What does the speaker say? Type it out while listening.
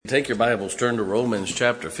take your Bibles, turn to Romans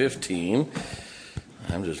chapter 15.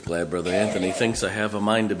 I'm just glad Brother Anthony thinks I have a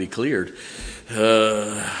mind to be cleared.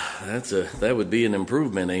 That would be an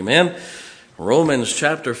improvement, amen? Romans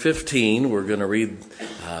chapter 15, we're going to read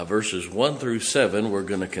verses 1 through 7. We're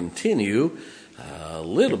going to continue a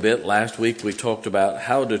little bit. Last week we talked about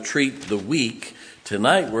how to treat the weak.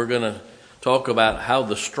 Tonight we're going to talk about how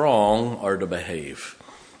the strong are to behave.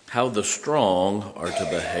 How the strong are to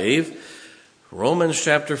behave. Romans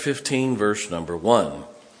chapter 15, verse number 1.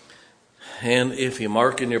 And if you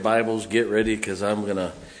mark in your Bibles, get ready because I'm going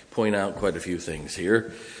to point out quite a few things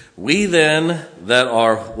here. We then that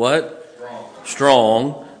are what?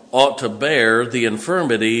 Strong ought to bear the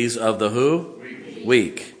infirmities of the who?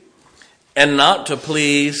 Weak. And not to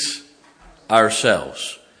please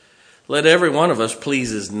ourselves. Let every one of us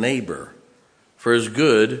please his neighbor for his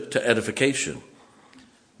good to edification.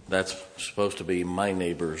 That's supposed to be my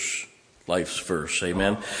neighbor's life's verse,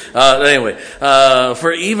 amen?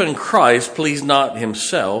 For even Christ pleased not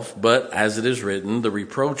himself, but as it is written, the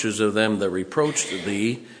reproaches of them that reproached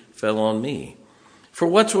thee fell on me. For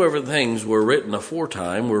whatsoever things were written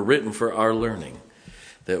aforetime were written for our learning,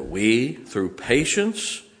 that we, through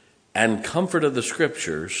patience and comfort of the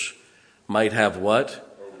Scriptures, might have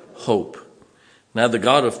what? Hope. Now the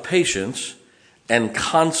God of patience and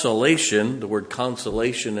consolation, the word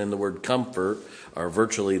consolation and the word comfort are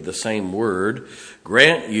virtually the same word,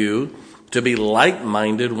 grant you to be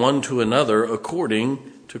like-minded one to another according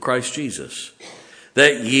to Christ Jesus,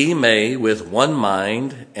 that ye may with one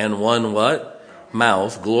mind and one what?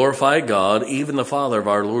 Mouth glorify God, even the Father of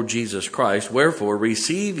our Lord Jesus Christ. Wherefore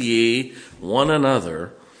receive ye one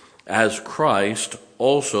another as Christ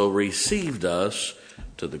also received us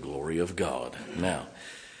to the glory of God. Now,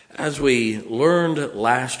 as we learned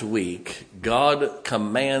last week, God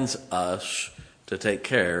commands us to take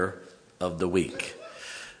care of the weak.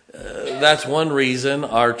 That's one reason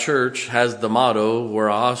our church has the motto, we're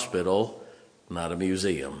a hospital, not a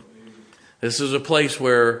museum. This is a place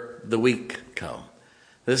where the weak come.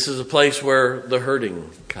 This is a place where the hurting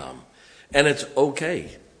come. And it's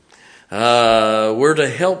okay. We're to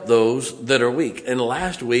help those that are weak. And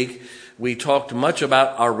last week, we talked much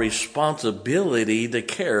about our responsibility to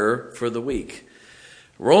care for the weak.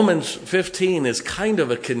 Romans 15 is kind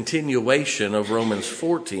of a continuation of Romans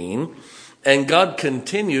 14, and God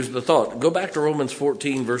continues the thought. Go back to Romans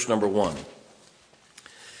 14, verse number 1.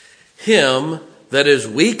 Him that is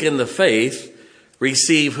weak in the faith,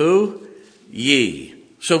 receive who? Ye.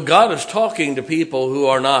 So God is talking to people who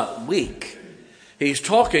are not weak. He's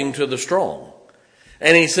talking to the strong.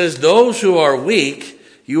 And he says, those who are weak,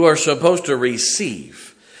 you are supposed to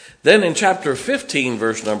receive. Then in chapter 15,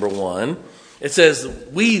 verse number 1, it says,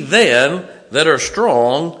 we then that are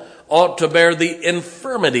strong ought to bear the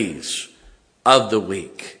infirmities of the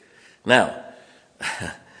weak. Now,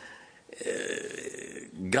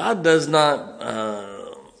 God does not,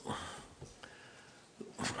 I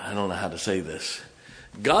don't know how to say this.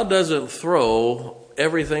 God doesn't throw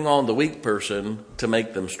everything on the weak person to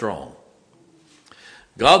make them strong.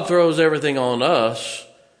 God throws everything on us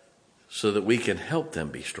so that we can help them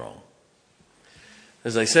be strong.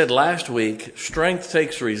 As I said last week, strength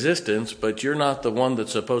takes resistance, but you're not the one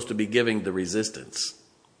that's supposed to be giving the resistance.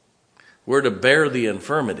 We're to bear the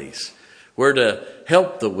infirmities. We're to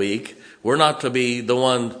help the weak. We're not to be the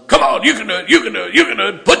one, come on, you can do it, you can do it, you can do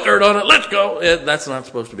it, put dirt on it, let's go. That's not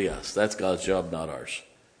supposed to be us. That's God's job, not ours.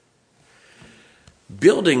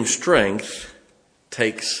 Building strength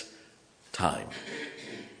takes time.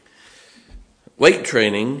 Weight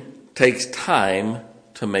training takes time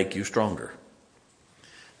to make you stronger.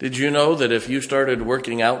 Did you know that if you started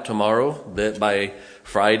working out tomorrow, that by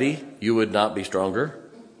Friday you would not be stronger?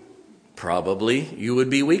 Probably you would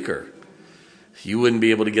be weaker. You wouldn't be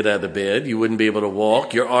able to get out of bed. You wouldn't be able to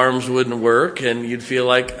walk. Your arms wouldn't work, and you'd feel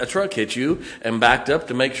like a truck hit you and backed up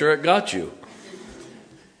to make sure it got you.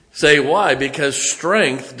 Say why? Because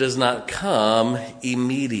strength does not come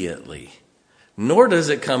immediately, nor does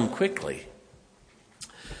it come quickly.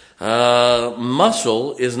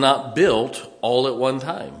 Muscle is not built all at one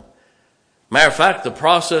time. Matter of fact, the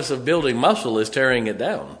process of building muscle is tearing it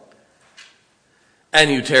down.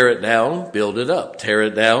 And you tear it down, build it up. Tear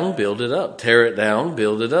it down, build it up. Tear it down,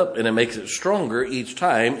 build it up. And it makes it stronger each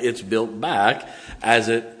time it's built back as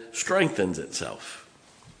it strengthens itself.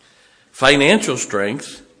 Financial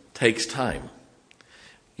strength takes time.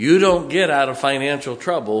 You don't get out of financial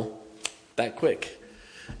trouble that quick.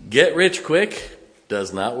 Get rich quick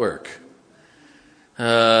does not work.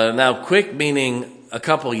 Now, quick meaning a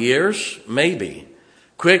couple years, maybe.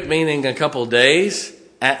 Quick meaning a couple days,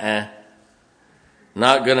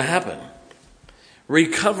 not going to happen.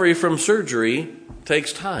 Recovery from surgery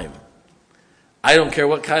takes time. I don't care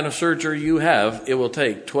what kind of surgery you have, it will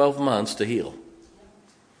take 12 months to heal.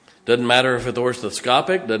 Doesn't matter if it's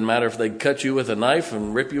orthoscopic, doesn't matter if they cut you with a knife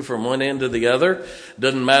and rip you from one end to the other,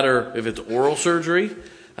 doesn't matter if it's oral surgery.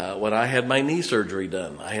 When I had my knee surgery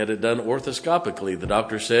done, I had it done orthoscopically. The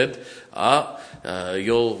doctor said,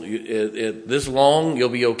 this long, you'll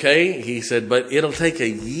be okay. He said, but it'll take a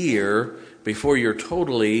year before you're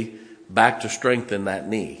totally back to strength in that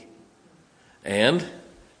knee. And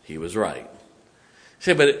he was right. He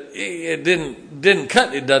said, but it didn't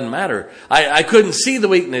cut. It doesn't matter. I couldn't see the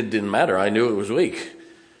weak, and it didn't matter. I knew it was weak.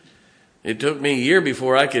 It took me a year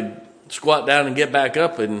before I could squat down and get back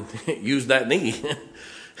up and use that knee.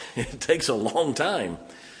 It takes a long time.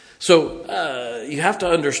 So you have to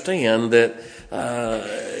understand that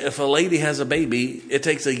if a lady has a baby, it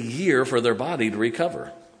takes a year for their body to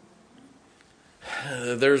recover.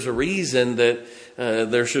 There's a reason that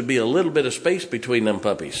there should be a little bit of space between them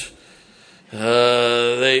puppies. The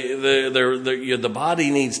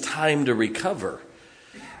body needs time to recover.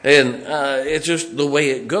 And it's just the way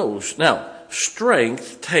it goes. Now,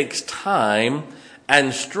 strength takes time,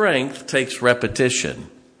 and strength takes repetition.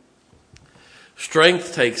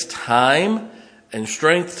 Strength takes time, and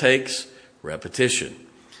strength takes repetition.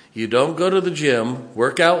 You don't go to the gym,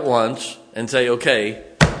 work out once, and say, okay,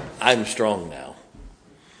 I'm strong now.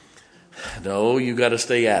 No, you got to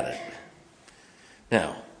stay at it.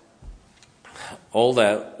 Now, all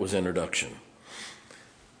that was introduction.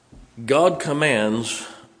 God commands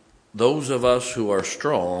those of us who are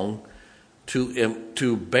strong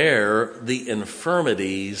to bear the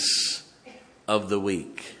infirmities of the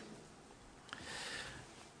weak.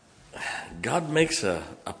 God makes a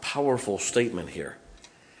powerful statement here.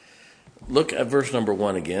 Look at verse number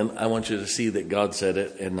 1 again. I want you to see that God said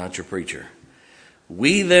it and not your preacher.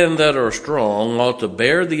 We then that are strong ought to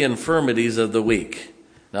bear the infirmities of the weak.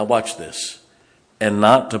 Now watch this. And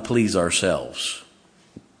not to please ourselves.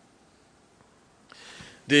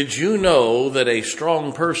 Did you know that a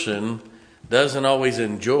strong person doesn't always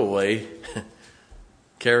enjoy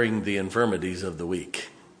carrying the infirmities of the weak?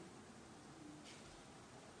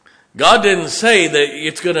 God didn't say that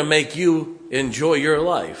it's going to make you enjoy your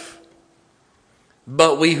life.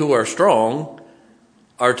 But we who are strong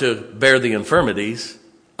are to bear the infirmities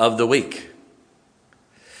of the weak.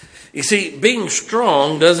 You see, being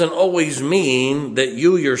strong doesn't always mean that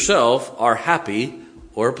you yourself are happy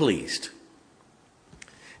or pleased.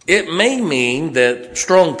 It may mean that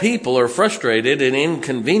strong people are frustrated and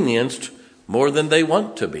inconvenienced more than they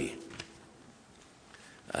want to be.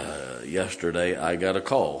 Yesterday, I got a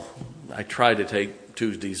call. I try to take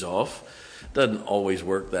Tuesdays off. Doesn't always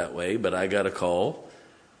work that way, but I got a call.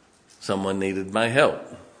 Someone needed my help.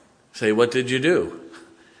 Say, what did you do?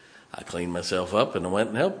 I cleaned myself up and I went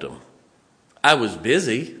and helped them. I was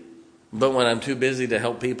busy, but when I'm too busy to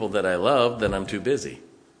help people that I love, then I'm too busy.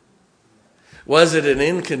 Was it an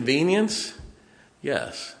inconvenience?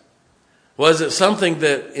 Yes. Was it something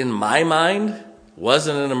that in my mind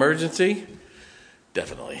wasn't an emergency?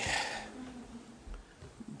 Definitely.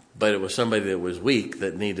 But it was somebody that was weak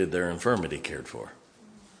that needed their infirmity cared for.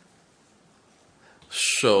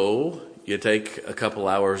 So you take a couple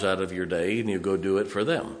hours out of your day and you go do it for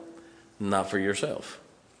them, not for yourself.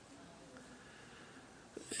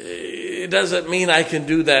 It doesn't mean I can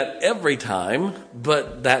do that every time,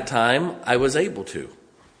 but that time I was able to.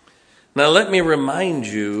 Now let me remind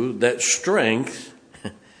you that strength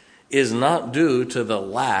is not due to the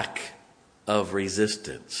lack of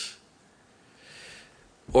resistance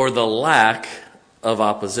or the lack of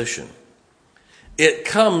opposition. It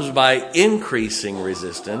comes by increasing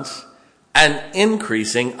resistance and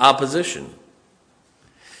increasing opposition.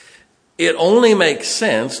 It only makes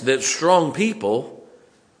sense that strong people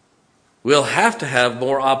will have to have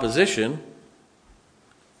more opposition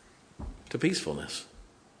to peacefulness.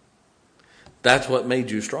 That's what made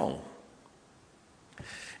you strong.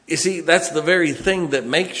 You see, that's the very thing that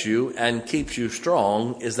makes you and keeps you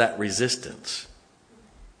strong is that resistance.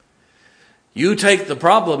 You take the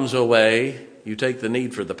problems away, you take the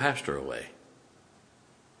need for the pastor away.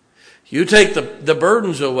 You take the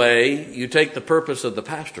burdens away, you take the purpose of the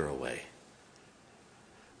pastor away.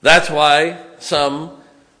 That's why some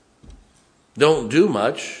don't do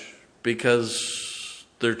much, because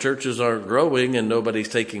their churches aren't growing and nobody's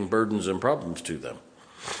taking burdens and problems to them.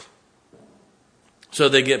 So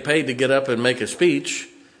they get paid to get up and make a speech,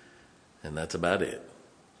 and that's about it.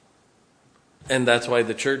 And that's why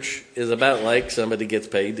the church is about like somebody gets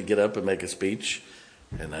paid to get up and make a speech,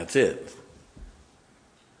 and that's it.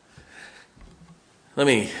 Let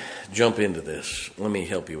me jump into this. Let me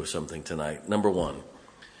help you with something tonight. Number one,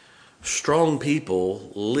 strong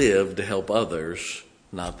people live to help others,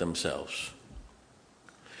 not themselves.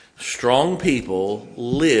 Strong people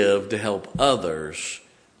live to help others,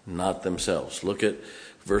 not themselves. Look at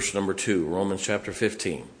verse number 2, Romans chapter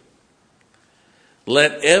 15.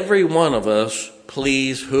 Let every one of us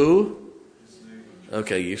please who?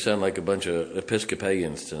 Okay, you sound like a bunch of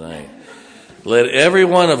Episcopalians tonight. Let every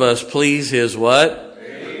one of us please his what?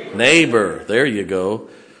 Neighbor. There you go.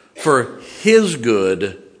 For his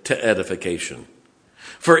good to edification.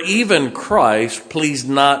 For even Christ pleased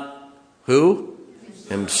not who?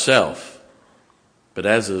 Himself. But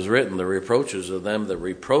as is written, the reproaches of them that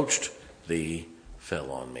reproached thee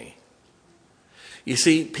fell on me. You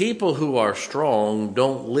see, people who are strong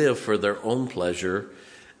don't live for their own pleasure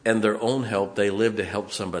and their own help. They live to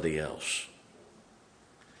help somebody else.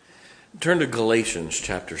 Turn to Galatians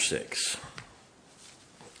chapter 6.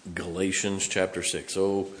 Galatians chapter 6.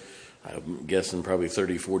 Oh, I'm guessing probably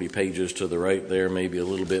 30, 40 pages to the right there, maybe a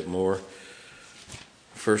little bit more.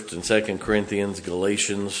 1st and 2nd Corinthians,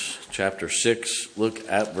 Galatians chapter 6. Look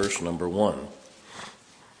at verse number 1.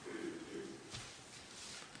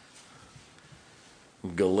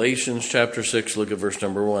 Galatians chapter 6, look at verse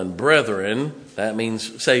number 1. Brethren, that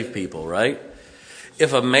means save people, right?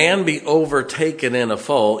 If a man be overtaken in a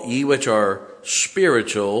fault, ye which are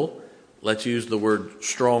spiritual, let's use the word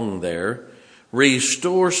strong there,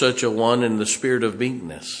 restore such a one in the spirit of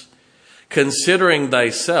meekness, considering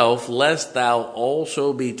thyself, lest thou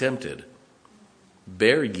also be tempted.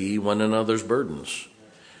 Bear ye one another's burdens,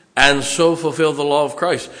 and so fulfill the law of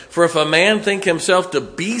Christ. For if a man think himself to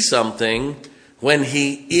be something, when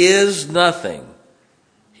he is nothing,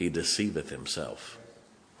 he deceiveth himself.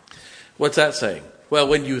 What's that saying? Well,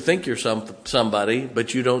 when you think you're somebody,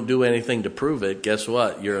 but you don't do anything to prove it, guess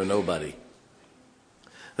what? You're a nobody.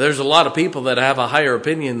 There's a lot of people that have a higher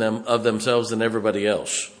opinion of themselves than everybody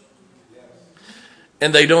else.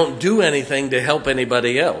 And they don't do anything to help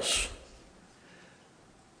anybody else.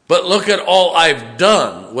 But look at all I've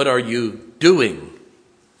done. What are you doing?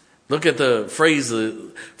 Look at the phrase,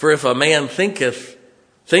 for if a man think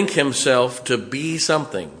himself to be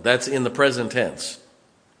something. That's in the present tense.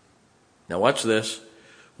 Now watch this.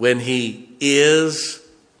 When he is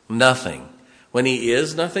nothing. When he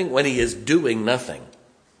is nothing, when he is doing nothing,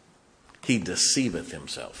 he deceiveth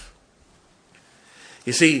himself.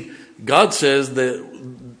 You see, God says that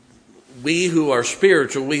we who are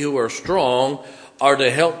spiritual, we who are strong, are to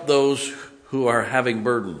help those who are having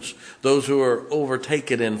burdens, those who are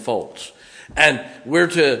overtaken in faults. And we're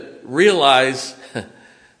to realize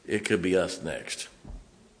it could be us next.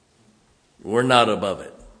 We're not above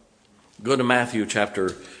it. Go to Matthew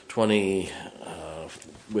chapter 20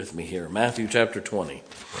 with me here. Matthew chapter 20.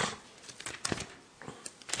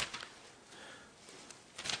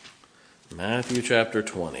 Matthew chapter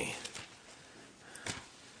 20.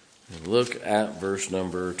 And look at verse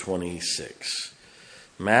number 26.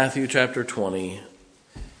 Matthew chapter 20.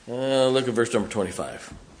 Look at verse number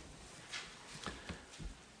 25.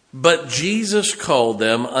 But Jesus called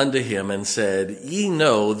them unto him and said, Ye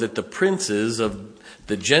know that the princes of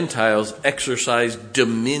the Gentiles exercise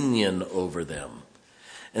dominion over them,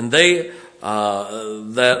 and they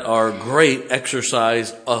that are great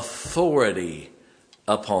exercise authority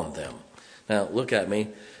upon them. Now look at me.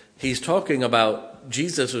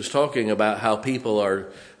 Jesus is talking about how people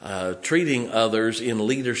are treating others in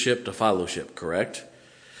leadership to fellowship, correct?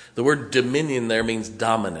 The word dominion there means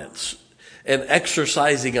dominance. And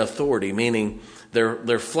exercising authority, meaning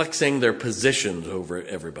they're flexing their positions over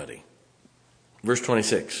everybody. Verse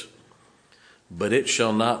 26. But it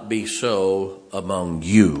shall not be so among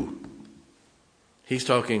you. He's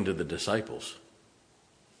talking to the disciples.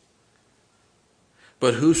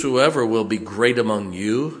 But whosoever will be great among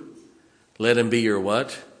you, let him be your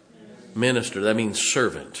what? Minister. That means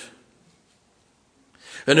servant.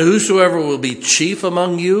 And whosoever will be chief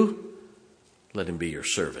among you, let him be your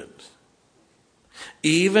servant.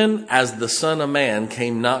 Even as the Son of Man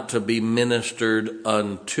came not to be ministered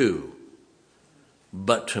unto,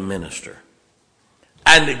 but to minister,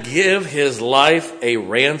 and to give his life a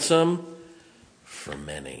ransom for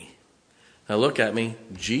many. Now look at me.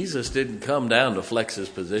 Jesus didn't come down to flex his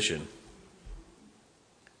position.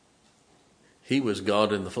 He was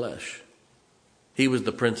God in the flesh. He was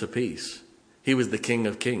the Prince of Peace. He was the King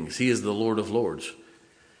of Kings. He is the Lord of Lords.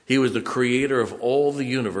 He was the creator of all the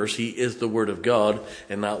universe. He is the Word of God.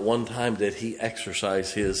 And not one time did he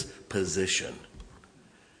exercise his position.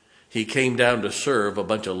 He came down to serve a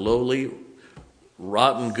bunch of lowly,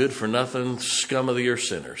 rotten, good-for-nothing, scum of the earth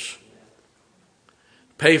sinners.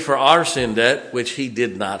 pay for our sin debt, which he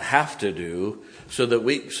did not have to do, so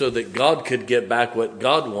that God could get back what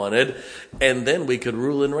God wanted, and then we could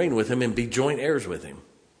rule and reign with him and be joint heirs with him.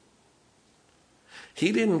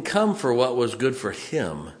 He didn't come for what was good for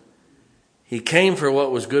him. He came for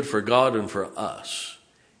what was good for God and for us.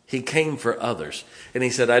 He came for others. And he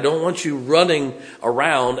said, I don't want you running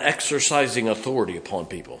around exercising authority upon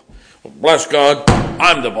people. Well, bless God,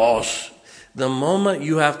 I'm the boss. The moment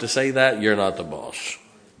you have to say that, you're not the boss.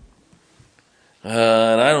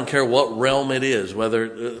 And I don't care what realm it is,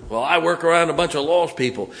 whether, I work around a bunch of lost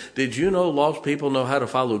people. Did you know lost people know how to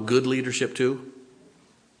follow good leadership too?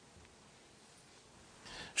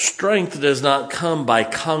 Strength does not come by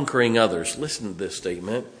conquering others. Listen to this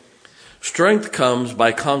statement. Strength comes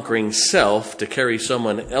by conquering self to carry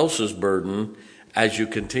someone else's burden as you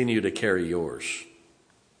continue to carry yours.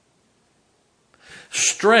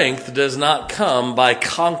 Strength does not come by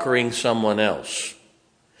conquering someone else.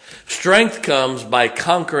 Strength comes by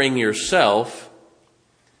conquering yourself,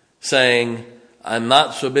 saying, I'm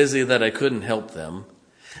not so busy that I couldn't help them,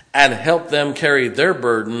 and help them carry their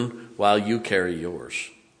burden while you carry yours.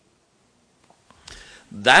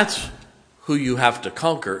 That's who you have to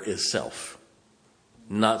conquer, is self,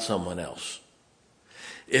 not someone else.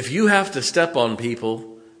 If you have to step on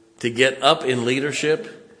people to get up in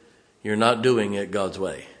leadership, you're not doing it God's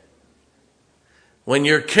way. When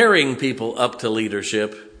you're carrying people up to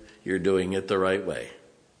leadership, you're doing it the right way.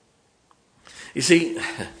 You see,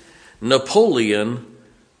 Napoleon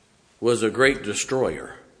was a great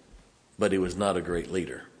destroyer, but he was not a great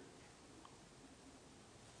leader.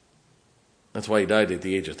 That's why he died at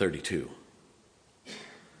the age of 32.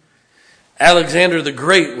 Alexander the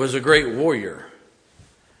Great was a great warrior,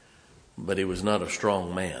 but he was not a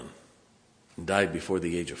strong man. He died before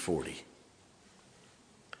the age of 40.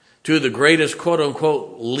 Two of the greatest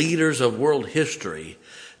quote-unquote leaders of world history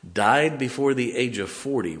died before the age of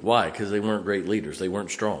 40. Why? Because they weren't great leaders. They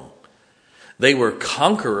weren't strong. They were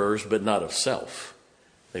conquerors, but not of self.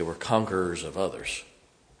 They were conquerors of others.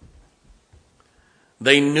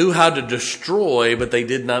 They knew how to destroy, but they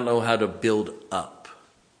did not know how to build up.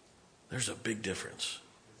 There's a big difference.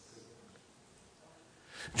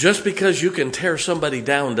 Just because you can tear somebody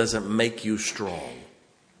down doesn't make you strong.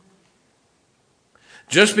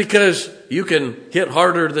 Just because you can hit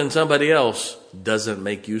harder than somebody else doesn't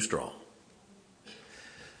make you strong.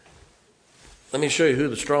 Let me show you who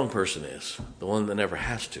the strong person is, the one that never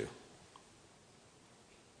has to.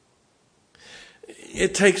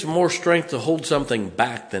 It takes more strength to hold something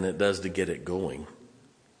back than it does to get it going.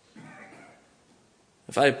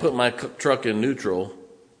 If I put my truck in neutral,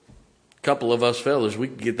 a couple of us fellas, we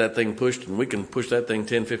can get that thing pushed, and we can push that thing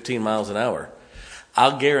 10, 15 miles an hour.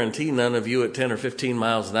 I'll guarantee none of you at 10 or 15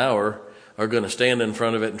 miles an hour are going to stand in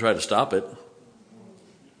front of it and try to stop it.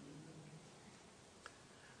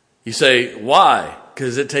 You say, why?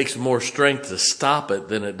 Because it takes more strength to stop it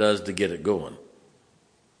than it does to get it going.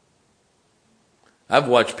 I've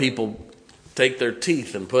watched people take their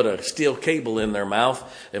teeth and put a steel cable in their mouth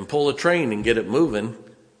and pull a train and get it moving.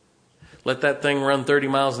 Let that thing run 30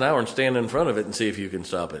 miles an hour and stand in front of it and see if you can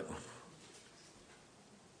stop it.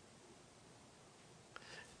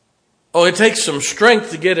 Oh, it takes some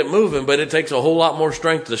strength to get it moving, but it takes a whole lot more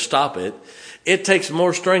strength to stop it. It takes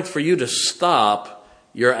more strength for you to stop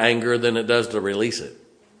your anger than it does to release it.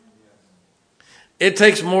 It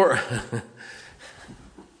takes more... I'm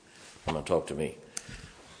going to talk to me.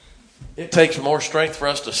 It takes more strength for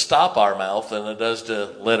us to stop our mouth than it does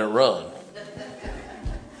to let it run.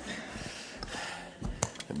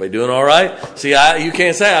 Everybody doing all right? See, you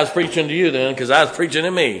can't say I was preaching to you then, because I was preaching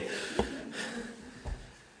to me.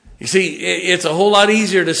 You see, it's a whole lot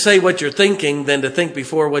easier to say what you're thinking than to think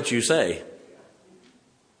before what you say.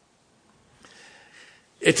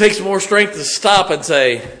 It takes more strength to stop and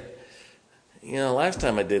say, last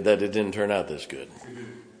time I did that, it didn't turn out this good.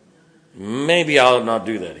 Maybe I'll not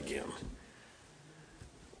do that again.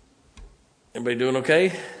 Everybody doing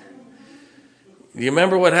okay? You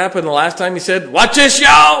remember what happened the last time you said, watch this,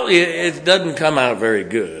 y'all? It doesn't come out very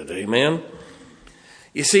good. Amen?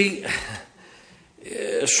 You see,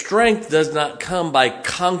 strength does not come by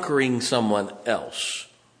conquering someone else.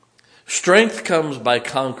 Strength comes by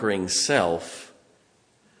conquering self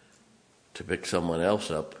to pick someone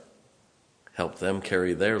else up, help them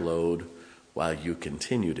carry their load while you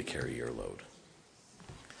continue to carry your load.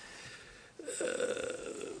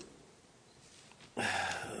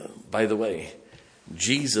 By the way,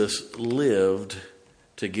 Jesus lived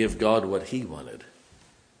to give God what he wanted.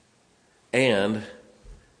 And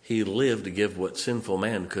he lived to give what sinful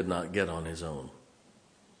man could not get on his own.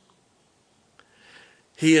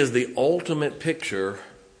 He is the ultimate picture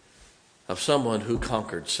of someone who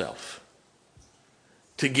conquered self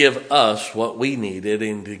to give us what we needed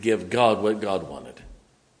and to give God what God wanted.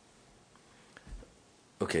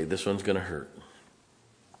 Okay, this one's going to hurt.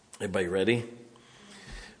 Everybody ready?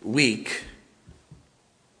 Weak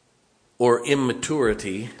or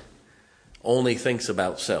immaturity only thinks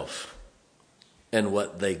about self and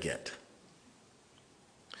what they get.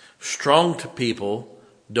 Strong people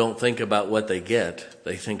don't think about what they get,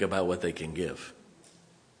 they think about what they can give.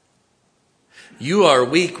 You are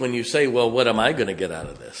weak when you say, well, what am I going to get out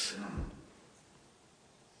of this?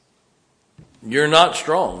 You're not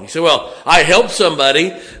strong. You say, well, I helped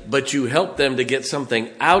somebody, but you helped them to get something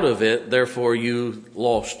out of it, therefore you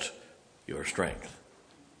lost your strength.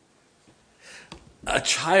 A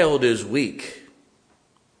child is weak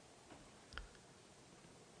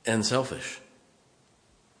and selfish.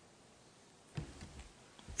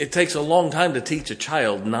 It takes a long time to teach a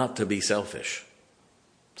child not to be selfish.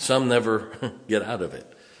 Some never get out of it.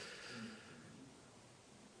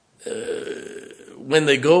 When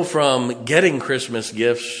they go from getting Christmas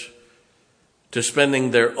gifts to spending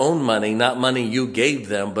their own money, not money you gave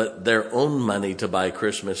them, but their own money to buy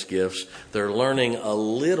Christmas gifts, they're learning a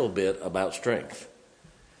little bit about strength.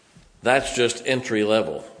 That's just entry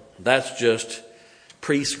level. That's just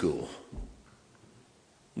preschool.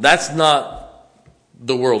 That's not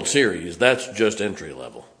the World Series. That's just entry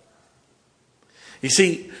level. You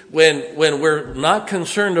see, when we're not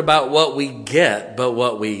concerned about what we get, but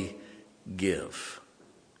what we give.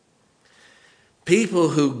 People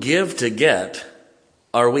who give to get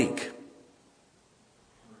are weak.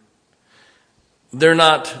 They're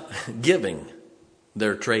not giving,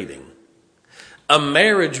 they're trading. A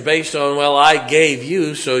marriage based on, well, I gave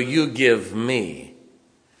you, so you give me.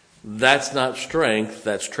 That's not strength,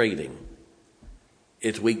 that's trading.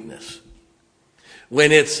 It's weakness.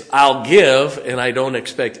 When it's, I'll give and I don't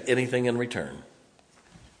expect anything in return,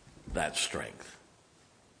 that's strength.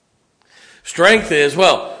 Strength is,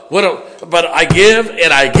 but I give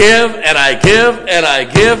and I give and I give and I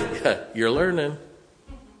give. You're learning.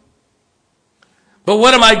 But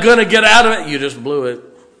what am I going to get out of it? You just blew it.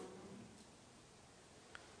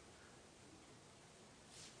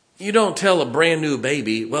 You don't tell a brand new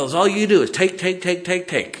baby, well, all you do is take.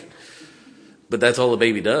 But that's all the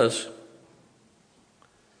baby does.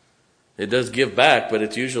 It does give back, but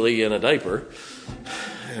it's usually in a diaper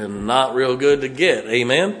and not real good to get.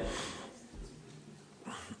 Amen?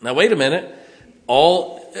 Now, wait a minute.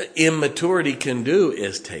 All immaturity can do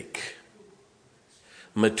is take.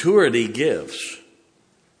 Maturity gives.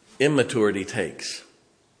 Immaturity takes.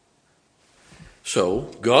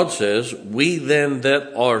 So, God says, we then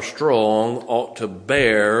that are strong ought to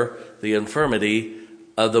bear the infirmity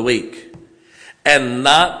of the weak and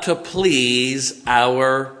not to please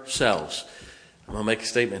ourselves. I'm going to make a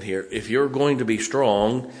statement here. If you're going to be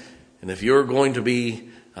strong and if you're going to be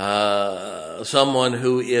someone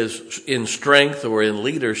who is in strength or in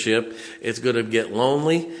leadership, it's going to get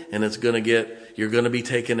lonely and you're going to be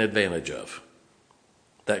taken advantage of.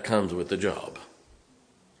 That comes with the job.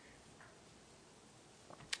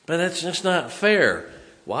 But that's just not fair.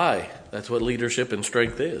 Why? That's what leadership and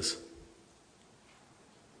strength is.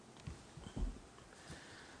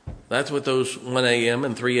 That's what those 1 a.m.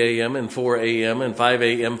 and 3 a.m. and 4 a.m. and 5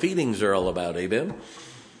 a.m. feedings are all about. Amen?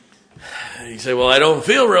 You say, well, I don't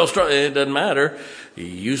feel real strong. It doesn't matter.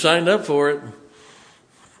 You signed up for it.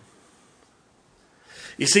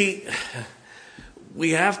 You see,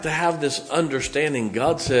 we have to have this understanding.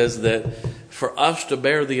 God says that for us to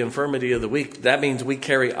bear the infirmity of the weak, that means we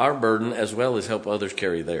carry our burden as well as help others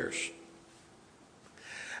carry theirs.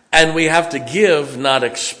 And we have to give not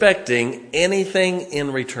expecting anything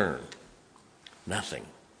in return. Nothing.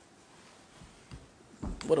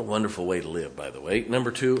 What a wonderful way to live, by the way.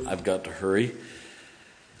 Number 2, I've got to hurry.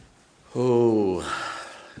 One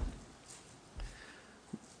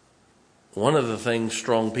of the things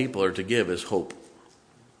strong people are to give is hope.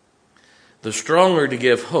 The strong are to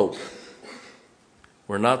give hope.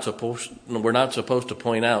 We're not supposed to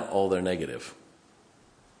point out all their negative.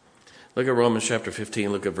 Look at Romans chapter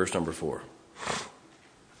 15, look at verse number 4.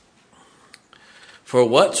 For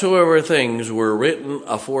whatsoever things were written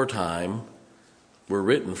aforetime were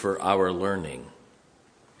written for our learning,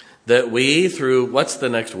 that we through, what's the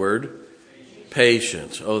next word?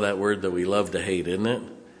 Patience. Oh, that word that we love to hate, isn't it?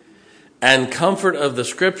 And comfort of the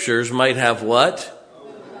scriptures might have what?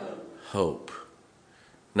 Hope.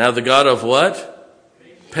 Now the God of what?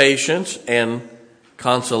 Patience and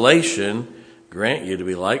consolation grant you to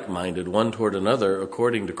be like-minded one toward another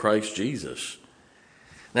according to Christ Jesus.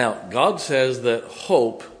 Now, God says that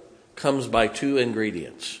hope comes by 2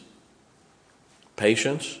 ingredients.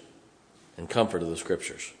 Patience and comfort of the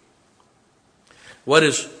Scriptures. What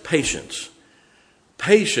is patience?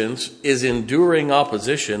 Patience is enduring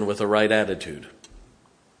opposition with a right attitude.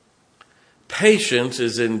 Patience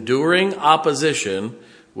is enduring opposition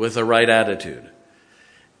with a right attitude.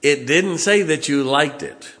 It didn't say that you liked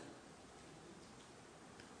it.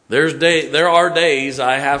 There are days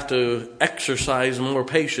I have to exercise more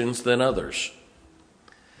patience than others.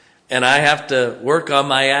 And I have to work on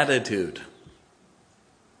my attitude.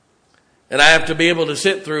 And I have to be able to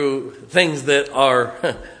sit through things that are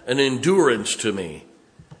an endurance to me.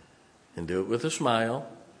 And do it with a smile.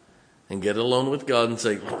 And get alone with God and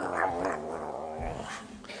say,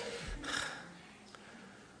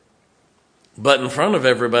 but in front of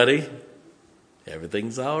everybody,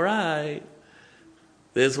 everything's all right.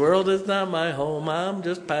 This world is not my home. I'm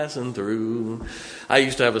just passing through. I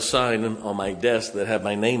used to have a sign on my desk that had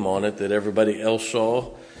my name on it that everybody else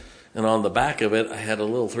saw. And on the back of it, I had a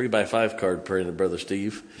little 3x5 card printed, Brother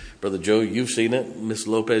Steve. Brother Joe, you've seen it. Miss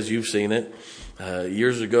Lopez, you've seen it.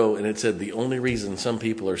 Years ago, and it said the only reason some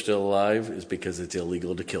people are still alive is because it's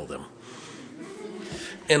illegal to kill them.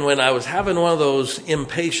 And when I was having one of those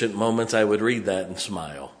impatient moments, I would read that and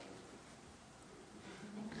smile.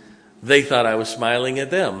 They thought I was smiling at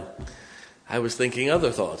them. I was thinking other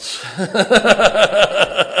thoughts.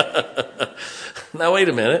 Now, wait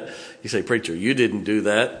a minute. You say, preacher, you didn't do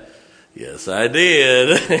that. Yes, I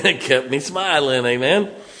did. It kept me smiling,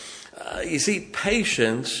 amen. You see,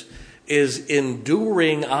 patience is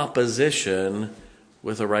enduring opposition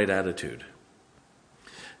with a right attitude.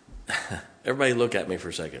 Everybody look at me for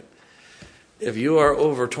a second. If you are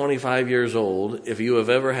over 25 years old, if you have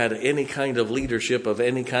ever had any kind of leadership of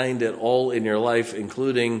any kind at all in your life,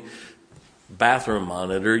 including bathroom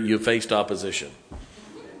monitor, you faced opposition.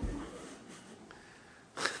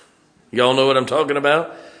 Y'all know what I'm talking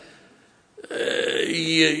about?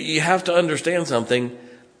 You have to understand something.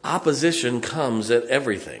 Opposition comes at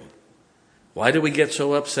everything. Why do we get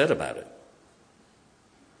so upset about it?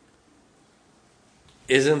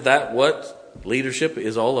 Isn't that what leadership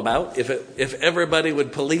is all about? If everybody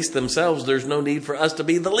would police themselves, there's no need for us to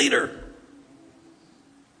be the leader.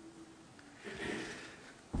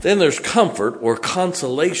 Then there's comfort or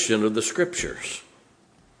consolation of the Scriptures.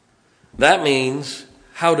 That means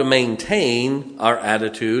how to maintain our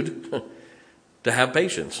attitude to have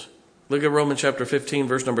patience. Look at Romans chapter 15,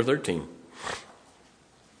 verse number 13.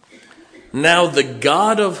 Now the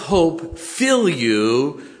God of hope fill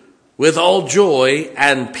you with all joy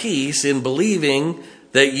and peace in believing,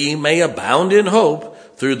 that ye may abound in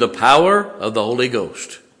hope through the power of the Holy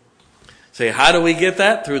Ghost. Say, how do we get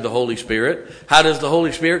that? Through the Holy Spirit. How does the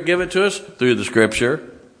Holy Spirit give it to us? Through the Scripture.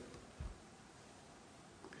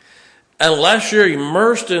 Unless you're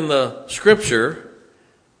immersed in the Scripture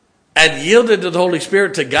and yielded to the Holy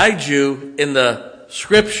Spirit to guide you in the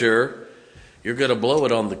Scripture, you're going to blow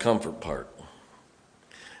it on the comfort part.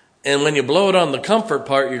 And when you blow it on the comfort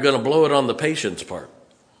part, you're going to blow it on the patience part.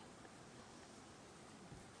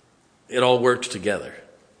 It all works together.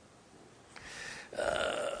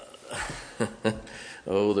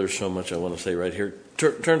 Oh, there's so much I want to say right here.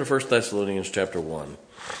 Turn to 1 Thessalonians chapter 1.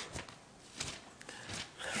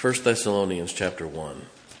 1 Thessalonians chapter 1.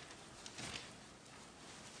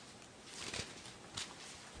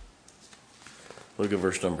 Look at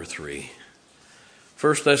verse number 3.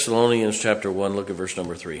 1 Thessalonians chapter 1, look at verse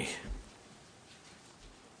number 3.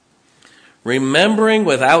 Remembering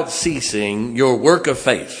without ceasing your work of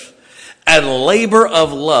faith and labor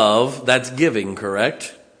of love, that's giving,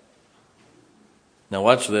 correct? Now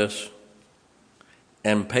watch this.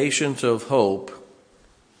 And patience of hope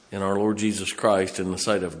in our Lord Jesus Christ in the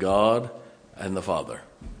sight of God and the Father.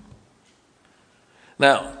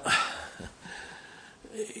 Now,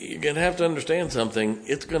 you're going to have to understand something.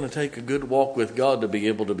 It's going to take a good walk with God to be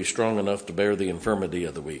able to be strong enough to bear the infirmity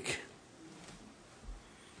of the weak.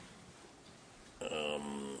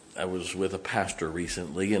 I was with a pastor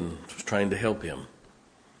recently and was trying to help him.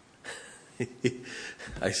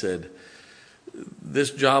 I said,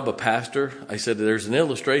 this job of pastor, I said, there's an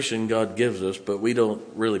illustration God gives us, but we don't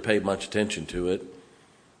really pay much attention to it.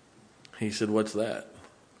 He said, what's that?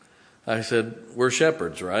 I said, we're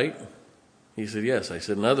shepherds, right? He said, yes. I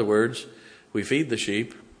said, in other words, we feed the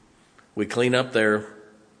sheep, we clean up their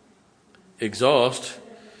exhaust,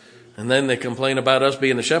 and then they complain about us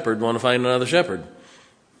being a shepherd and want to find another shepherd.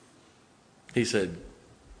 He said,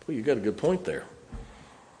 well, you got a good point there.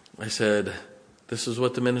 I said, this is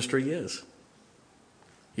what the ministry is.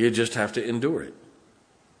 You just have to endure it.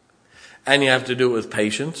 And you have to do it with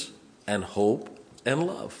patience and hope and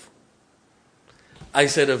love. I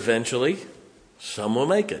said, eventually, some will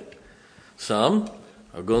make it. Some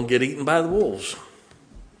are going to get eaten by the wolves.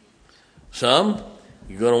 Some,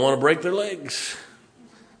 you're going to want to break their legs.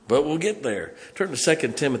 But we'll get there. Turn to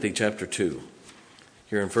 2 Timothy chapter 2.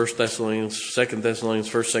 Here in 1 Thessalonians, 2 Thessalonians,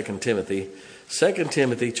 1st, 2 Timothy. 2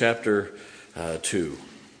 Timothy chapter 2.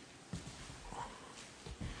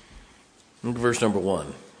 Look at verse number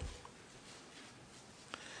 1.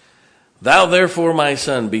 Thou therefore, my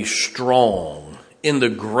son, be strong in the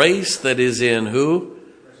grace that is in who?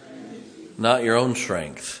 Not your own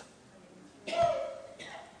strength.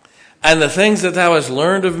 And the things that thou hast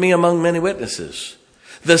learned of me among many witnesses,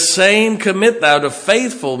 the same commit thou to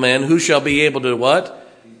faithful men who shall be able to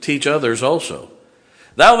what? Teach others also.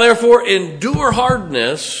 Thou therefore endure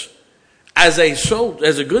hardness as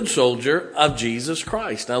a good soldier of Jesus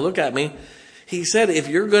Christ. Now look at me. He said if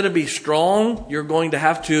you're going to be strong, you're going to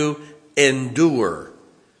have to endure.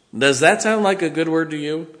 Does that sound like a good word to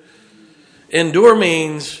you? Endure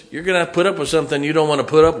means you're going to have to put up with something you don't want to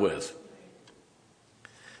put up with.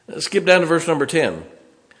 Let's skip down to verse number 10.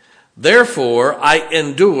 Therefore I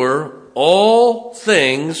endure all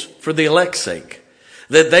things for the elect's sake,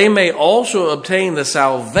 that they may also obtain the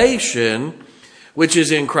salvation which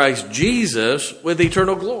is in Christ Jesus with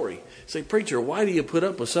eternal glory. Say, preacher, why do you put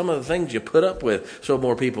up with some of the things you put up with so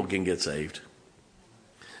more people can get saved?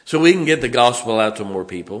 So we can get the gospel out to more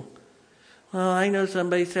people. Well, I know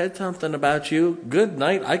somebody said something about you. Good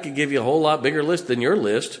night. I could give you a whole lot bigger list than your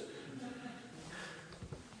list.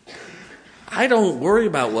 I don't worry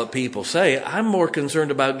about what people say. I'm more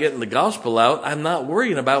concerned about getting the gospel out. I'm not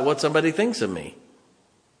worrying about what somebody thinks of me.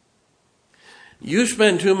 You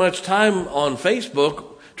spend too much time on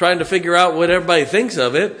Facebook trying to figure out what everybody thinks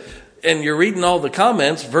of it, and you're reading all the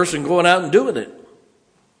comments versus going out and doing it.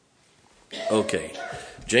 Okay,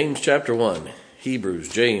 James chapter 1. Hebrews,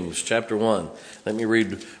 James chapter 1. Let me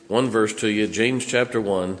read one verse to you. James chapter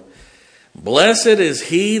 1. Blessed is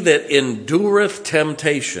he that endureth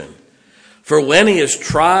temptation. For when he is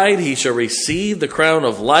tried, he shall receive the crown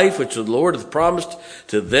of life which the Lord hath promised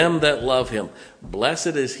to them that love him. Blessed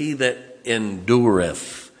is he that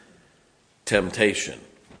endureth temptation.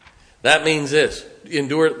 That means this.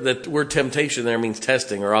 Endure, that word temptation there means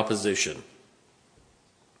testing or opposition.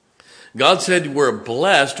 God said we're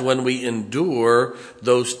blessed when we endure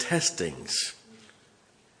those testings.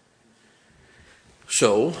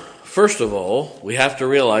 So, first of all, we have to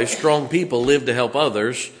realize strong people live to help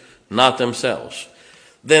others, not themselves.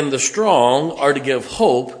 Then the strong are to give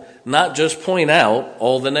hope, not just point out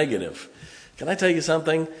all the negative. Can I tell you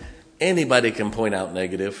something? Anybody can point out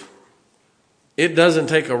negative. It doesn't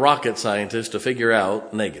take a rocket scientist to figure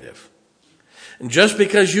out negative. And just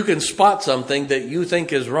because you can spot something that you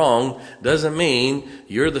think is wrong doesn't mean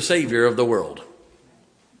you're the savior of the world.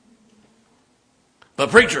 But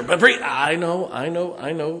preacher, I know.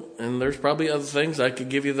 And there's probably other things I could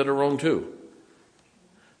give you that are wrong too.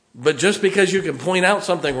 But just because you can point out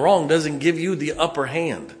something wrong doesn't give you the upper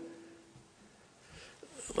hand.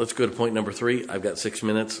 Let's go to point number 3. I've got 6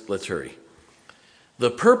 minutes. Let's hurry. The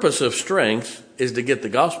purpose of strength is to get the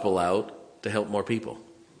gospel out to help more people.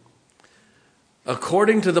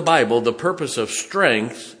 According to the Bible, the purpose of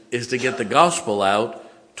strength is to get the gospel out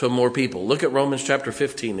to more people. Look at Romans chapter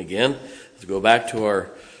 15 again. Let's go back to our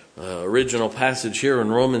original passage here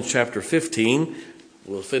in Romans chapter 15.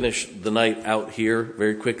 We'll finish the night out here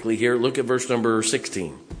very quickly here. Look at verse number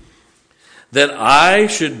 16. That I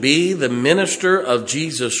should be the minister of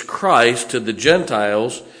Jesus Christ to the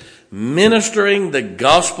Gentiles, ministering the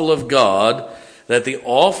gospel of God, that the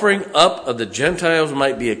offering up of the Gentiles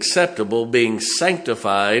might be acceptable, being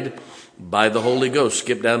sanctified by the Holy Ghost.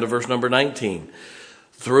 Skip down to verse number 19.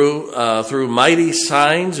 Through mighty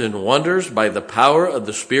signs and wonders by the power of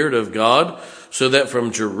the Spirit of God, so that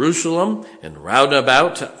from Jerusalem and round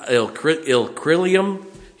about to Ilcrilium,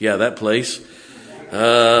 that place,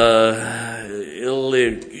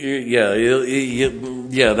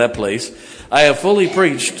 that place, I have fully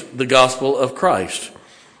preached the gospel of Christ.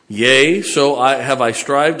 Yea, so have I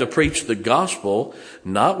strived to preach the gospel,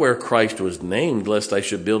 not where Christ was named, lest I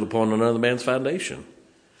should build upon another man's foundation.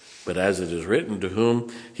 But as it is written, to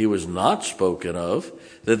whom he was not spoken of,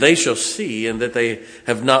 that they shall see, and that they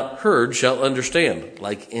have not heard shall understand,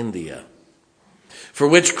 like India. For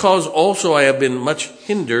which cause also I have been much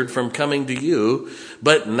hindered from coming to you,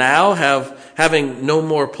 but now having no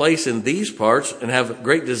more place in these parts, and have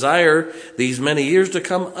great desire these many years to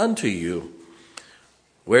come unto you.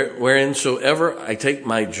 Whereinsoever I take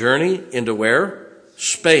my journey into where?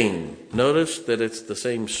 Spain. Notice that it's the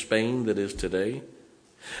same Spain that is today.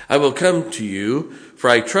 I will come to you, for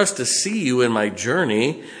I trust to see you in my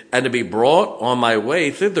journey, and to be brought on my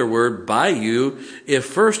way thitherward by you, if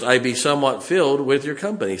first I be somewhat filled with your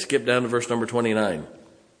company. Skip down to verse number 29.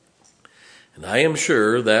 And I am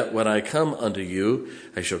sure that when I come unto you,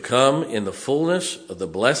 I shall come in the fullness of the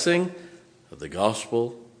blessing of the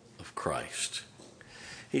gospel of Christ.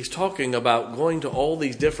 He's talking about going to all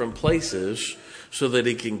these different places so that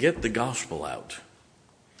he can get the gospel out.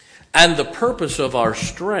 And the purpose of our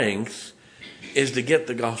strength is to get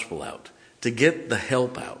the gospel out, to get the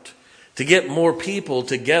help out, to get more people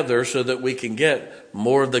together so that we can get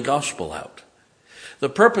more of the gospel out. The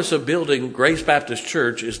purpose of building Grace Baptist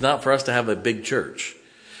Church is not for us to have a big church.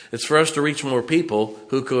 It's for us to reach more people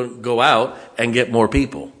who can go out and get more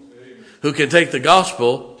people, who can take the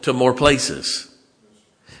gospel to more places.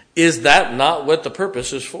 Is that not what the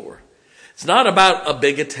purpose is for? It's not about a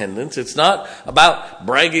big attendance. It's not about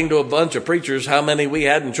bragging to a bunch of preachers how many we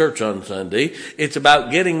had in church on Sunday. It's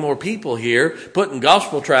about getting more people here, putting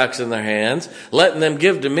gospel tracts in their hands, letting them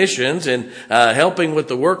give to missions, and helping with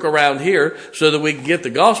the work around here so that we can get the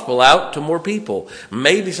gospel out to more people.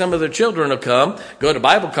 Maybe some of their children will come, go to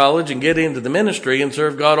Bible college, and get into the ministry and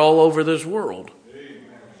serve God all over this world.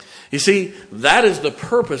 You see, that is the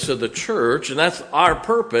purpose of the church, and that's our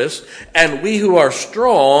purpose. And we who are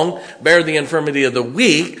strong bear the infirmity of the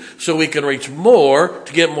weak so we can reach more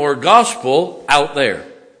to get more gospel out there.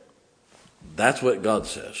 That's what God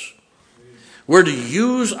says. We're to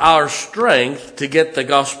use our strength to get the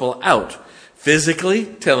gospel out. Physically,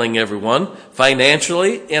 telling everyone,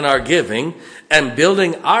 financially, in our giving, and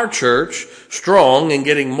building our church strong and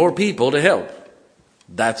getting more people to help.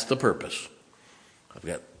 That's the purpose. I've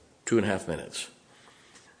got 2.5 minutes.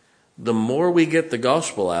 The more we get the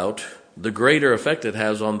gospel out, the greater effect it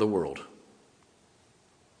has on the world.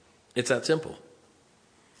 It's that simple.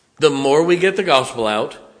 The more we get the gospel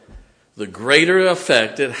out, the greater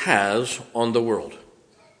effect it has on the world.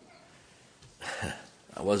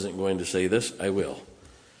 I wasn't going to say this, I will.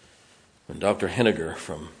 When Dr. Henniger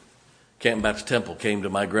from Canton Baptist Temple came to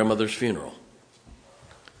my grandmother's funeral,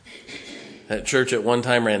 that church at one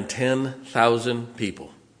time ran 10,000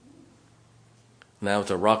 people. Now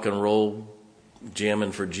it's a rock and roll,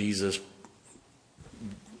 jamming for Jesus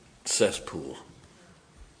cesspool.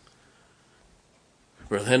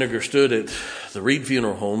 Brother Henniger stood at the Reed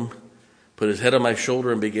Funeral Home, put his head on my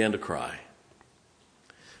shoulder and began to cry.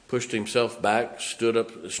 Pushed himself back, stood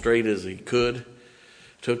up as straight as he could,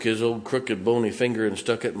 took his old crooked bony finger and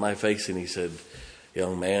stuck it in my face, and he said,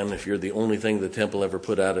 "Young man, if you're the only thing the temple ever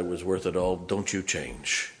put out, it was worth it all. Don't you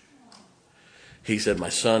change." He said, "My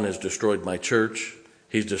son has destroyed my church.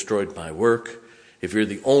 He's destroyed my work. If you're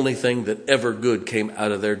the only thing that ever good came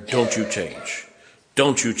out of there, don't you change.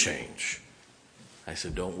 Don't you change." I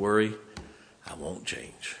said, "Don't worry, I won't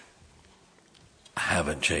change." I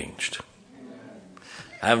haven't changed.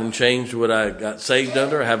 I haven't changed what I got saved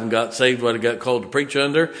under. I haven't got saved what I got called to preach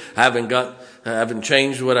under. I haven't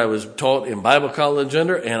changed what I was taught in Bible college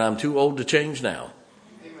under, and I'm too old to change now.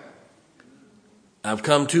 I've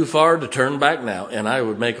come too far to turn back now, and I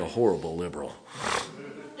would make a horrible liberal.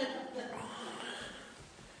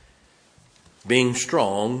 Being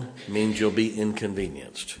strong means you'll be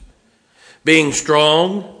inconvenienced. Being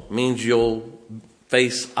strong means you'll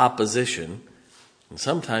face opposition, and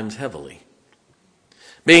sometimes heavily.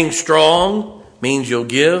 Being strong means you'll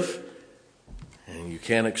give, and you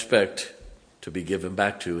can't expect to be given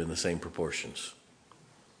back to in the same proportions.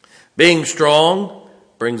 Being strong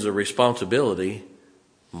brings a responsibility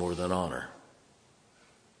more than honor.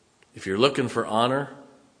 If you're looking for honor,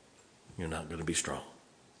 you're not going to be strong.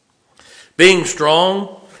 Being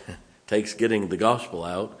strong takes getting the gospel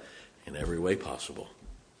out in every way possible.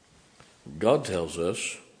 God tells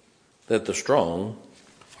us that the strong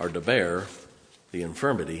are to bear the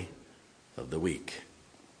infirmity of the weak.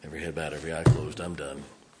 Every head bowed, every eye closed. I'm done.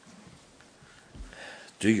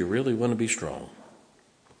 Do you really want to be strong?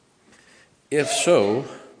 If so,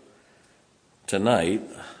 tonight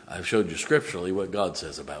I've showed you scripturally what God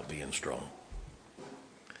says about being strong.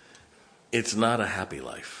 It's not a happy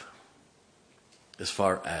life as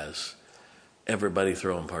far as everybody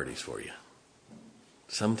throwing parties for you.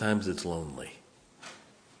 Sometimes it's lonely.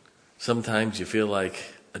 Sometimes you feel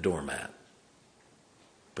like a doormat.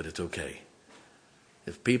 But it's okay.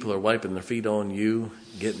 If people are wiping their feet on you,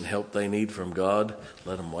 getting help they need from God,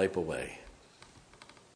 let them wipe away.